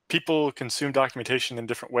people consume documentation in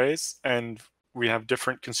different ways, and we have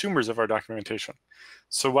different consumers of our documentation.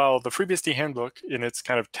 So while the FreeBSD handbook in its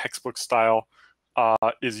kind of textbook style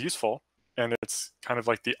is useful, and it's kind of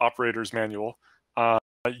like the operator's manual,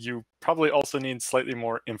 you probably also need slightly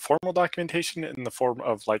more informal documentation in the form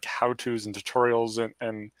of like how-tos and tutorials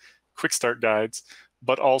and quick start guides,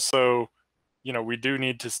 but also, we do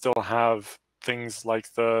need to still have things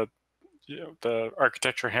like the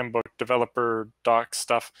architecture handbook, developer doc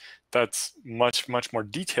stuff that's much more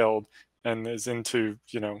detailed and is into,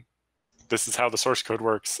 this is how the source code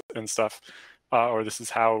works and stuff, or this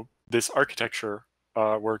is how this architecture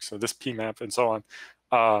works, or this PMAP and so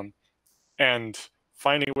on. And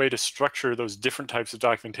finding a way to structure those different types of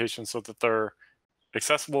documentation so that they're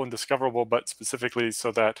accessible and discoverable, but specifically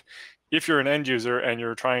so that if you're an end user and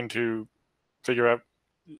you're trying to figure out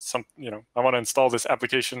I want to install this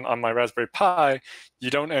application on my Raspberry Pi, you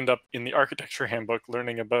don't end up in the architecture handbook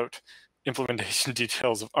learning about implementation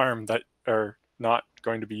details of ARM that are not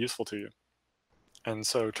going to be useful to you. And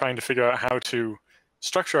so trying to figure out how to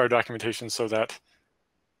structure our documentation so that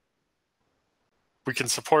we can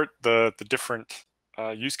support the different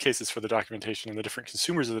use cases for the documentation and the different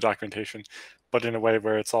consumers of the documentation, but in a way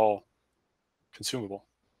where it's all consumable.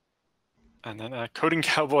 And then Coding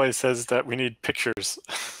Cowboy says that we need pictures.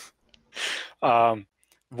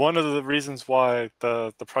 One of the reasons why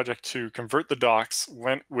the project to convert the docs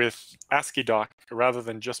went with ASCII doc rather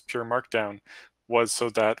than just pure Markdown was so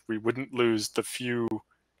that we wouldn't lose the few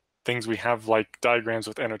things we have, like diagrams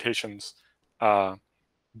with annotations.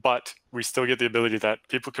 But we still get the ability that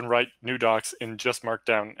people can write new docs in just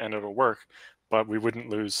Markdown and it'll work, but we wouldn't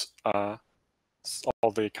lose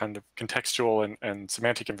all the kind of contextual and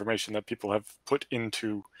semantic information that people have put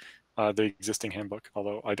into the existing handbook,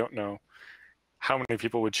 although I don't know how many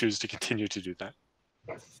people would choose to continue to do that.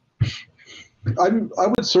 I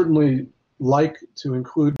would certainly like to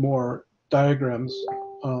include more diagrams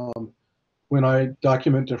when I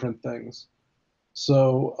document different things.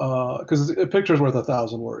 So, because a picture's worth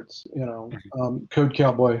 1,000 words, Code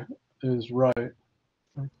Cowboy is right.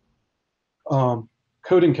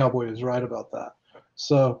 Coding Cowboy is right about that.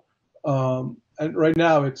 So, and right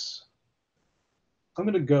now I'm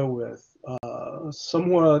going to go with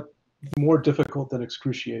somewhat more difficult than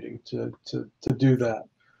excruciating to do that.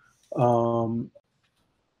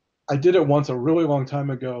 I did it once a really long time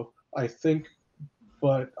ago, I think,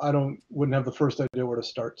 but I wouldn't have the first idea where to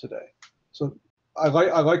start today. So I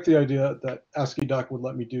like the idea that ASCII doc would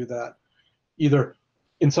let me do that, either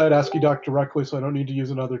inside ASCII doc directly, so I don't need to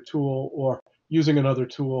use another tool, or using another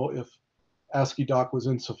tool if ASCII doc was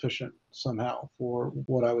insufficient somehow for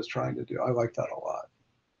what I was trying to do. I like that a lot.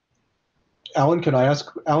 Alan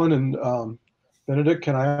and Benedict,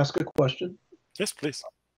 can I ask a question? Yes, please.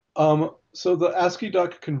 So the ASCII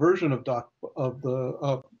doc conversion of the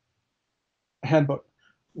handbook,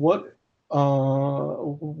 what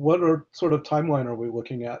sort of timeline are we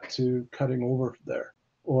looking at to cutting over there,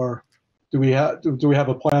 or do we have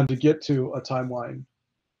a plan to get to a timeline?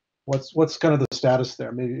 What's kind of the status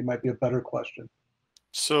there? Maybe it might be a better question.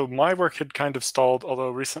 So my work had kind of stalled,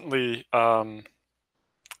 although recently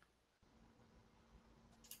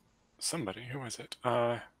somebody, who was it?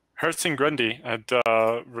 Hertzing Grundy had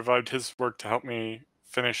revived his work to help me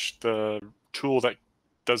finish the tool that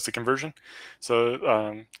does the conversion.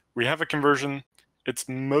 So we have a conversion. It's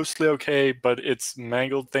mostly okay, but it's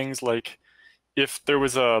mangled things like if there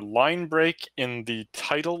was a line break in the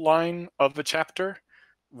title line of a chapter,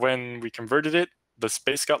 when we converted it, the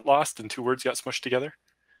space got lost and two words got smushed together.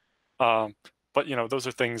 But those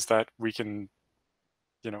are things that we can,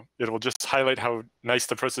 it will just highlight how nice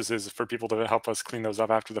the process is for people to help us clean those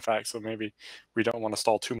up after the fact. So maybe we don't want to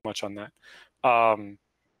stall too much on that.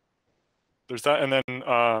 There's that. And then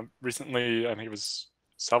recently, I think it was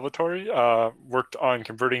Salvatore, worked on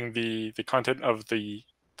converting the content of the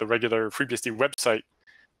regular FreeBSD website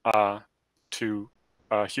to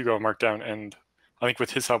Hugo Markdown. And I think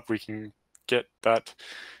with his help, we can get that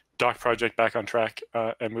doc project back on track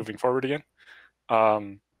and moving forward again.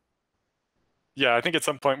 Yeah, I think at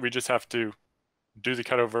some point we just have to do the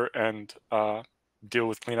cutover and deal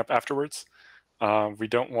with cleanup afterwards. We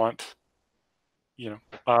don't want,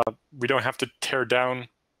 we don't have to tear down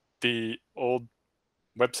the old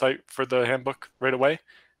website for the handbook right away,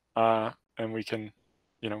 and we can,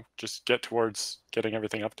 just get towards getting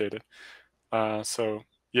everything updated. So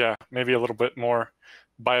yeah, maybe a little bit more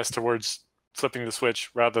biased towards flipping the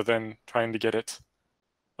switch rather than trying to get it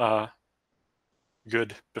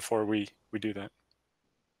good before we do that.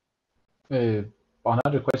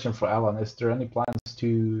 Another question for Alan: is there any plans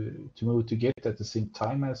to move to Git at the same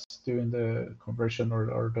time as doing the conversion,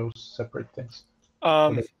 or those separate things?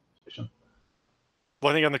 Well,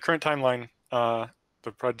 I think on the current timeline,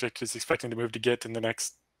 the project is expecting to move to Git in the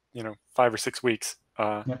next, 5 or 6 weeks.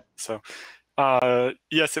 So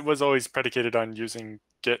yes, it was always predicated on using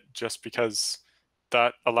Git just because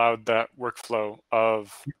that allowed that workflow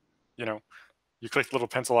of, you click the little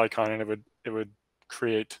pencil icon and it would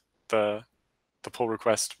create the pull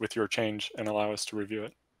request with your change and allow us to review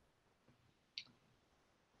it.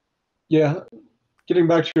 Yeah, getting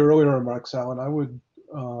back to your earlier remarks, Alan, I would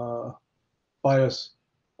bias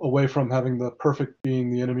away from having the perfect being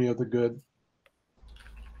the enemy of the good.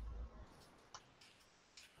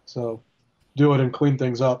 So do it and clean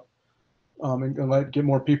things up, and get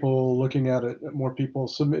more people looking at it, more people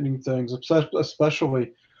submitting things,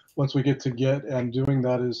 especially once we get to Git, and doing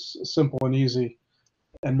that is simple and easy,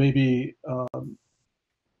 and maybe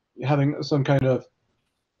having some kind of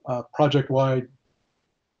project-wide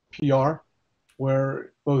PR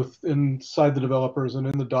where both inside the developers and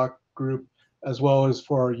in the doc group, as well as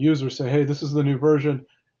for our users, say, hey, this is the new version,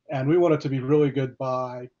 and we want it to be really good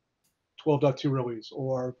by 12.2 release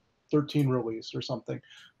or 13 release or something,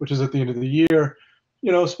 which is at the end of the year.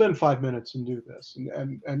 Spend 5 minutes and do this,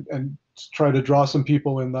 and try to draw some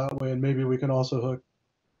people in that way, and maybe we can also hook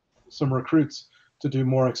some recruits to do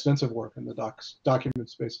more extensive work in the document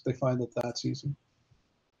space if they find that that's easy.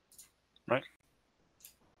 Right.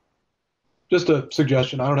 Just a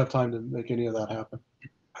suggestion. I don't have time to make any of that happen.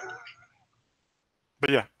 But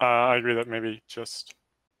yeah, I agree that maybe just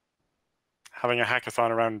having a hackathon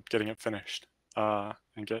around getting it finished, and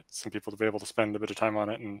get some people to be able to spend a bit of time on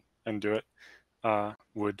it and do it,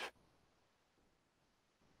 would,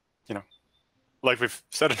 like we've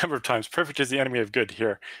said a number of times, perfect is the enemy of good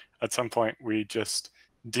here. At some point, we just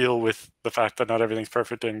deal with the fact that not everything's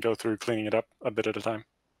perfect and go through cleaning it up a bit at a time.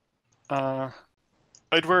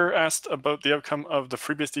 Edward asked about the outcome of the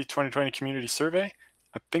FreeBSD 2020 community survey.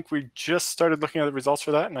 I think we just started looking at the results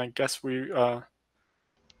for that, and I guess we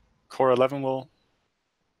Core 11 will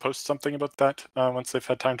post something about that once they've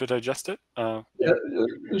had time to digest it. Yeah,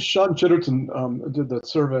 Sean Chitterton did that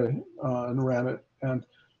survey and ran it and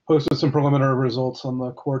posted some preliminary results on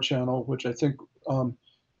the core channel, which I think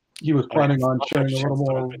he was planning on sharing a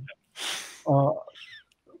little more,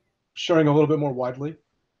 sharing a little bit more widely.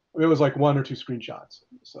 I mean, it was like 1 or 2 screenshots,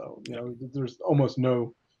 so there's almost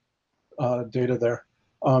no data there.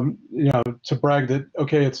 To brag that,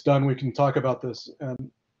 okay, it's done, we can talk about this.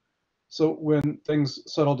 And so when things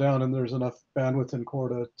settle down and there's enough bandwidth in core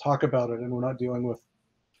to talk about it, and we're not dealing with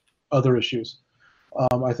other issues,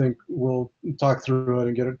 I think we'll talk through it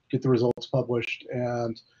and get the results published,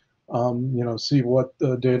 and see what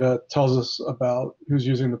the data tells us about who's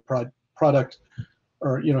using the product,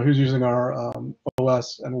 or who's using our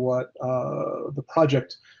OS, and what the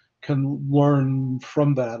project can learn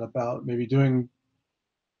from that about maybe doing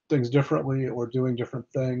things differently or doing different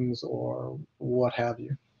things or what have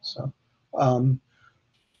you. So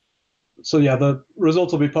yeah, the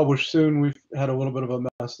results will be published soon. We've had a little bit of a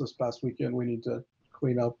mess this past weekend we need to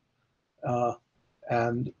clean up,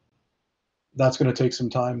 and that's going to take some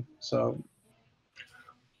time. So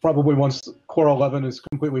probably once Core 11 is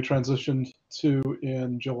completely transitioned to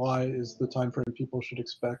in July is the time frame people should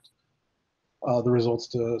expect the results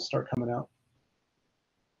to start coming out.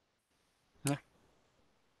 Yeah.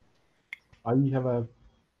 I have a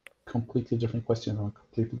completely different question on a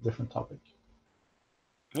completely different topic.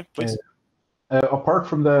 Yeah, please. Apart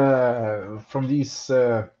from these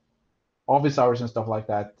office hours and stuff like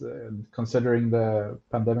that, considering the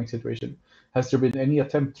pandemic situation, has there been any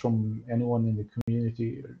attempt from anyone in the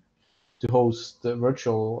community to host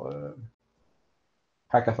virtual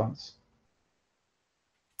hackathons?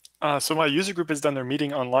 So my user group has done their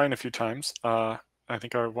meeting online a few times. I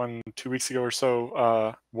think our one 2 weeks ago or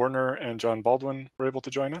so, Warner and John Baldwin were able to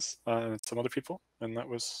join us, and some other people, and that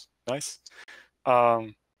was nice.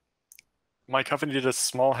 My company did a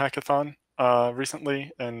small hackathon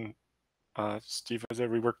recently, and Steve was there.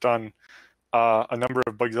 We worked on a number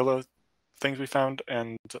of Bugzilla things we found,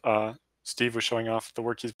 and Steve was showing off the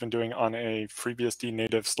work he's been doing on a FreeBSD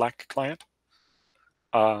native Slack client.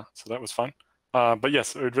 So that was fun. But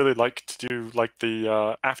yes, I would really like to do like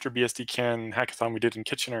the after BSDCan hackathon we did in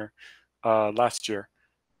Kitchener last year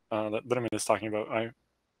that Linneman is talking about.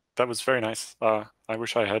 That was very nice. I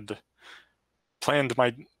wish I had planned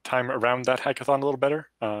my time around that hackathon a little better.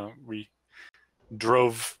 We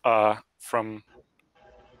drove from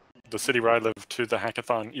the city where I live to the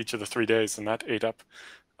hackathon each of the 3 days, and that ate up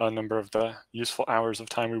a number of the useful hours of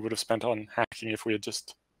time we would have spent on hacking if we had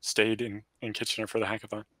just stayed in Kitchener for the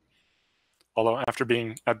hackathon. Although after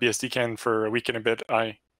being at BSDCan for a week and a bit,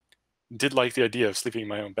 I did like the idea of sleeping in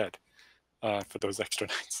my own bed for those extra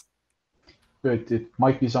nights. But it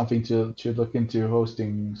might be something to look into,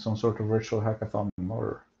 hosting some sort of virtual hackathon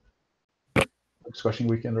or squashing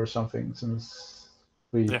weekend or something, since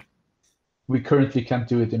we currently can't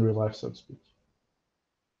do it in real life, so to speak.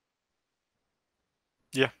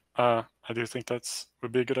 Yeah, I do think that's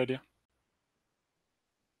would be a good idea.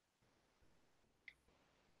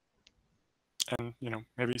 And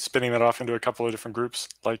maybe spinning that off into a couple of different groups,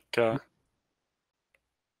 like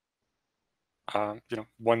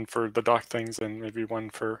one for the doc things and maybe one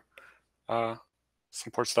for some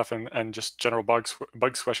port stuff and just general bug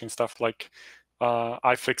squashing stuff. Like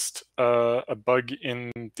I fixed a bug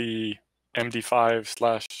in the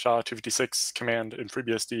MD5/SHA-256 command in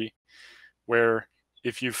FreeBSD, where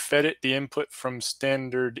if you fed it the input from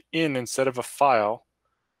standard in instead of a file,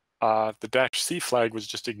 the -C flag was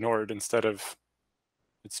just ignored. Instead of,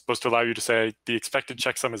 it's supposed to allow you to say the expected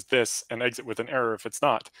checksum is this and exit with an error if it's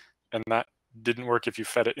not. And that didn't work if you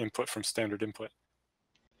fed it input from standard input,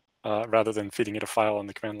 rather than feeding it a file on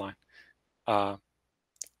the command line.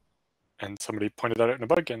 And somebody pointed that out in a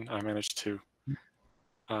bug, and I managed to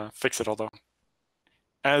fix it. Although,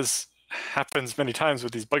 as happens many times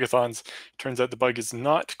with these bugathons, it turns out the bug is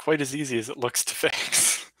not quite as easy as it looks to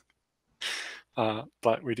fix.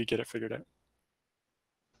 But we did get it figured out.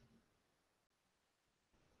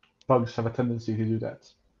 Bugs have a tendency to do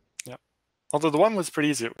that. Yeah. Although the one was pretty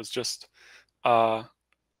easy. It was just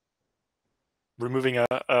removing a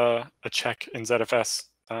check in ZFS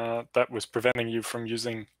that was preventing you from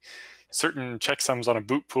using certain checksums on a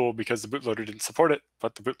boot pool because the bootloader didn't support it,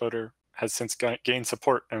 but the bootloader has since gained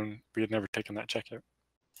support, and we had never taken that check out.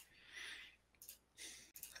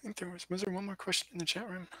 I think was there one more question in the chat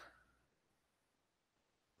room?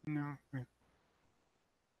 No.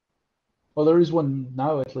 Well, there is one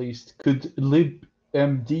now at least. Could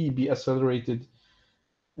libmd be accelerated,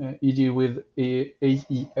 e.g. with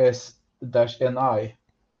AES-NI?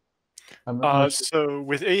 So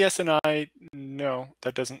with AES-NI, no,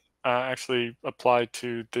 that doesn't actually apply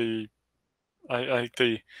to the. I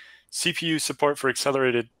the CPU support for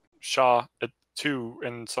accelerated SHA-2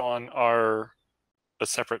 and so on are a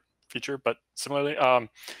separate feature, but similarly,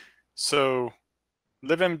 so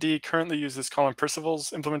libmd currently uses Colin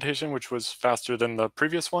Percival's implementation, which was faster than the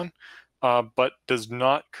previous one, but does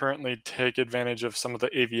not currently take advantage of some of the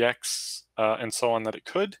AVX and so on that it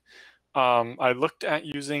could. I looked at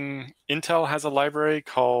using, Intel has a library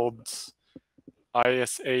called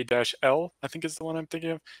ISA-L, I think is the one I'm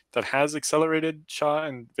thinking of, that has accelerated SHA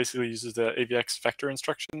and basically uses the AVX vector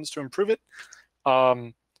instructions to improve it.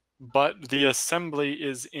 But the assembly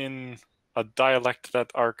is in a dialect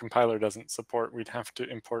that our compiler doesn't support. We'd have to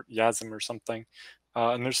import YASM or something.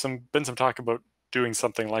 And there's been some talk about doing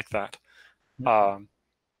something like that.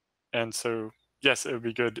 And so, yes, it would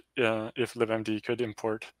be good if libmd could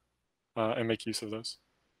import and make use of those.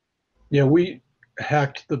 Yeah, we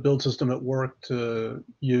hacked the build system at work to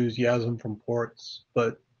use YASM from ports,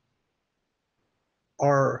 but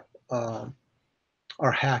our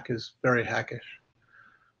hack is very hackish.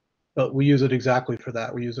 But we use it exactly for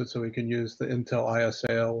that. We use it so we can use the Intel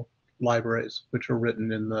ISAL libraries, which are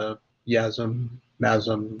written in the YASM,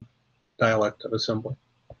 MASM dialect of assembly.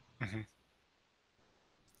 Mm-hmm.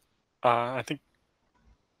 I think,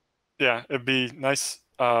 yeah, it'd be nice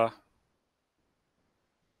to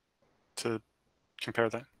compare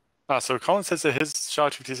that. So Colin says that his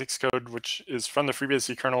SHA-256 code, which is from the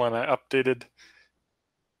FreeBSD kernel, and I updated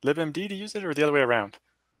libmd to use it, or the other way around.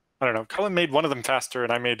 I don't know. Colin made one of them faster,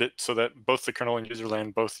 and I made it so that both the kernel and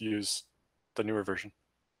userland both use the newer version.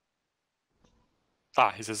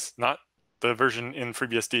 He says not the version in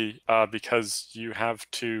FreeBSD because you have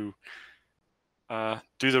to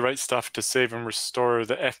do the right stuff to save and restore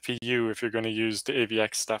the FPU if you're going to use the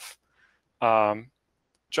AVX stuff. John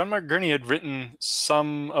Mark Gurney had written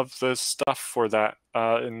some of the stuff for that,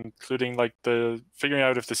 including like the figuring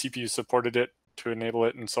out if the CPU supported it to enable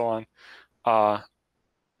it and so on.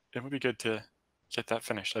 It would be good to get that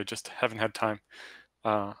finished. I just haven't had time.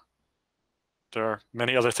 There are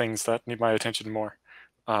many other things that need my attention more.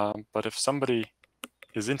 But if somebody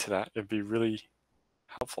is into that, it'd be really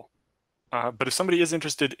helpful. But if somebody is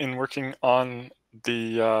interested in working on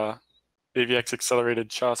the AVX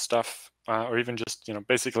accelerated SHA stuff, or even just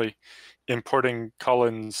basically importing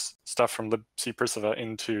Colin's stuff from libc Persiva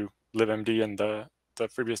into libmd and the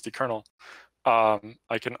FreeBSD kernel,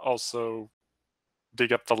 I can also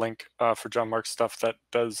dig up the link for John Mark's stuff that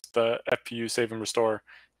does the FPU save and restore,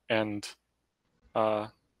 and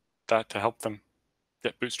that to help them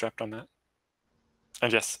get bootstrapped on that.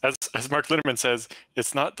 And yes, as Mark Linderman says,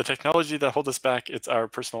 it's not the technology that holds us back, it's our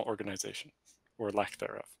personal organization, or lack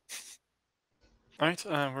thereof. All right,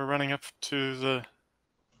 we're running up to the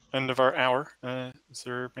end of our hour. Is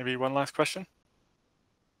there maybe one last question?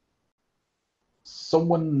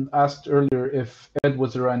 Someone asked earlier if Ed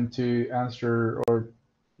was around to answer or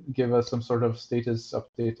give us some sort of status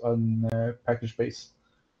update on package base,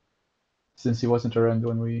 since he wasn't around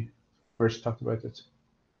when we first talked about it.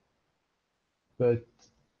 But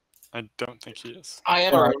I don't think he is. I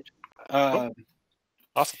am around.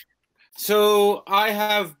 Awesome. So I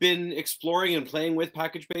have been exploring and playing with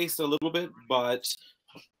package base a little bit, but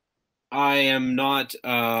I am not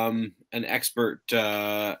an expert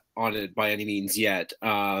on it by any means yet.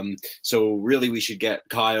 So really, we should get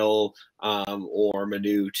Kyle or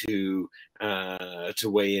Manu to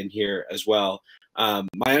weigh in here as well.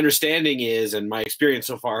 My understanding is, and my experience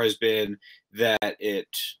so far has been, that it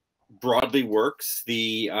broadly works.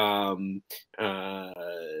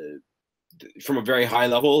 From a very high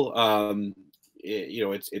level,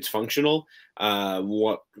 it's functional.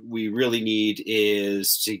 What we really need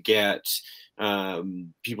is to get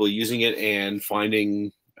people using it and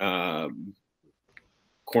finding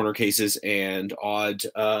corner cases and odd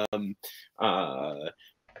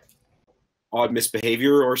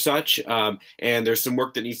misbehavior or such. And there's some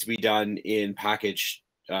work that needs to be done in package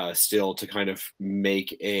still to kind of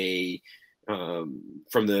make a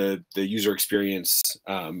from the user experience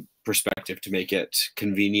perspective, to make it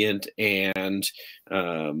convenient and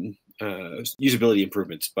usability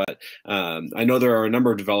improvements. But I know there are a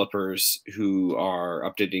number of developers who are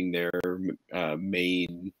updating their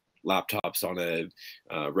main laptops on a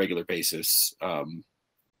regular basis,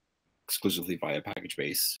 exclusively via package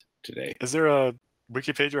base today. Is there a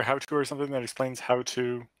wiki page or how-to or something that explains how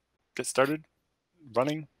to get started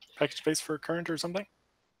running package base for current or something?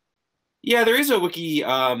 Yeah, there is a wiki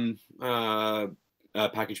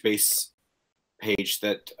package base page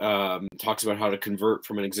that talks about how to convert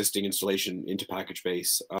from an existing installation into package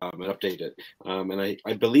base and update it. And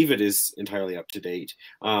I believe it is entirely up to date.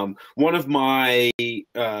 One of my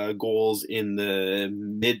goals in the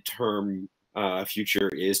midterm future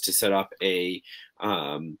is to set up a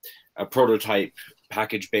prototype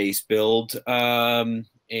package base build and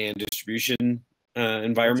distribution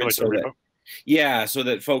environment, so that so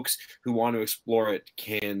that folks who want to explore it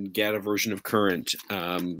can get a version of current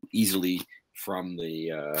easily from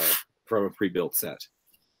a pre-built set.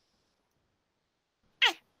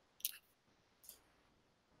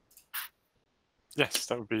 Yes,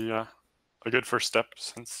 that would be a good first step,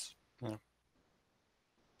 since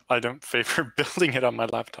I don't favor building it on my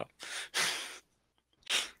laptop.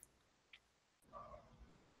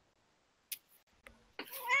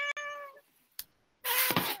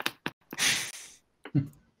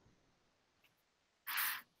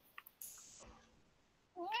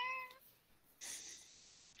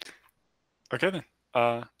 Okay then.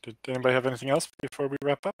 Did anybody have anything else before we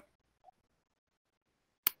wrap up?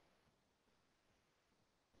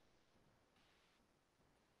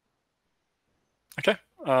 Okay.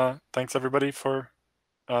 Thanks everybody for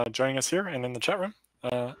joining us here and in the chat room.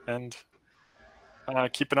 And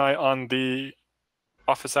keep an eye on the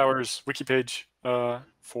Office Hours wiki page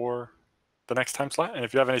for the next time slot. And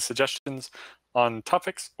if you have any suggestions on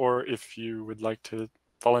topics, or if you would like to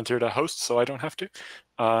volunteer to host so I don't have to,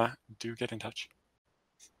 do get in touch.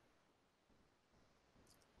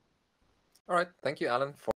 All right. Thank you,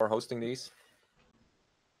 Alan, for hosting these.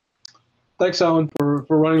 Thanks, Alan, for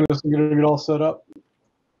running this and getting it all set up.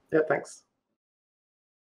 Yeah, thanks.